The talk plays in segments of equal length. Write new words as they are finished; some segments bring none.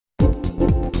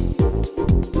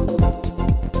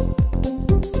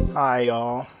Hi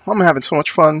y'all, I'm having so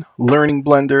much fun learning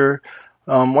Blender.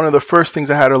 One of the first things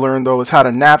I had to learn though is how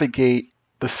to navigate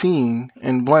the scene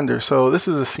in Blender. So this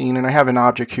is a scene and I have an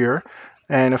object here,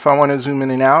 and if I want to zoom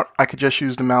in and out I could just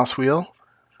use the mouse wheel,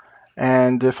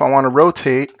 and if I want to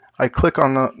rotate I click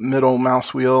on the middle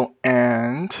mouse wheel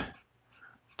and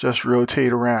just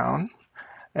rotate around,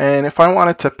 and if I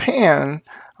wanted to pan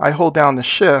I hold down the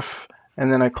shift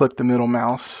and then I click the middle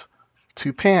mouse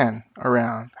to pan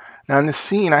around. Now in this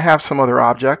scene I have some other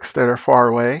objects that are far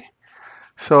away.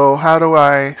 So how do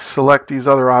I select these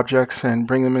other objects and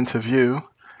bring them into view?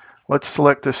 Let's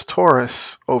select this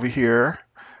torus over here,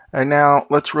 and now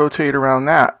let's rotate around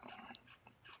that.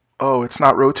 Oh, it's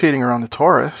not rotating around the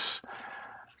torus,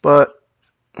 but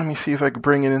let me see if I can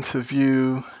bring it into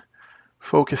view,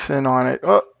 focus in on it.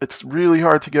 Oh, it's really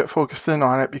hard to get focused in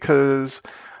on it because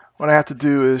what I have to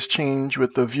do is change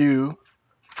with the view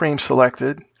frame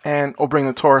selected, and it'll bring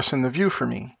the torus in the view for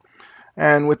me.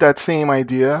 And with that same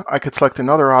idea, I could select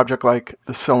another object like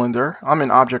the cylinder. I'm in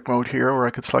object mode here where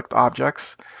I could select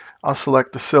objects. I'll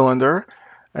select the cylinder,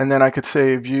 and then I could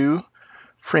say view,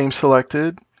 frame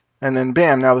selected, and then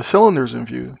bam, now the cylinder's in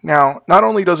view. Now, not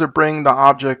only does it bring the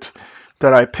object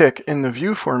that I pick in the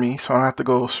view for me, so I don't have to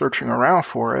go searching around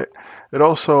for it, it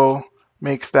also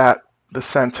makes that the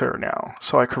center now.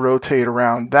 So I could rotate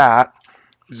around that,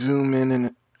 zoom in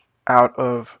and out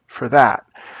of for that.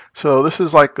 So this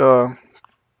is like the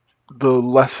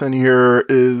lesson here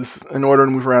is in order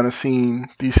to move around the scene,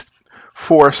 these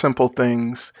four simple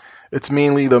things. It's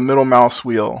mainly the middle mouse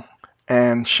wheel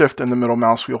and shift in the middle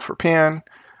mouse wheel for pan,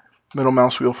 middle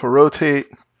mouse wheel for rotate,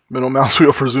 middle mouse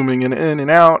wheel for zooming in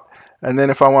and out. And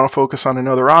then if I want to focus on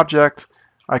another object,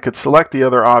 I could select the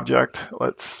other object.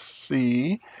 Let's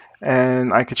see.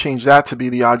 And I could change that to be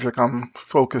the object I'm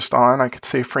focused on. I could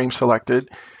say frame selected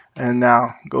and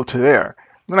now go to there.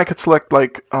 Then I could select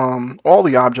like all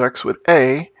the objects with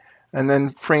A and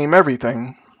then frame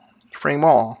everything, frame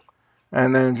all,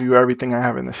 and then view everything I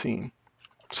have in the scene.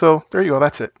 So there you go,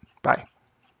 that's it. Bye.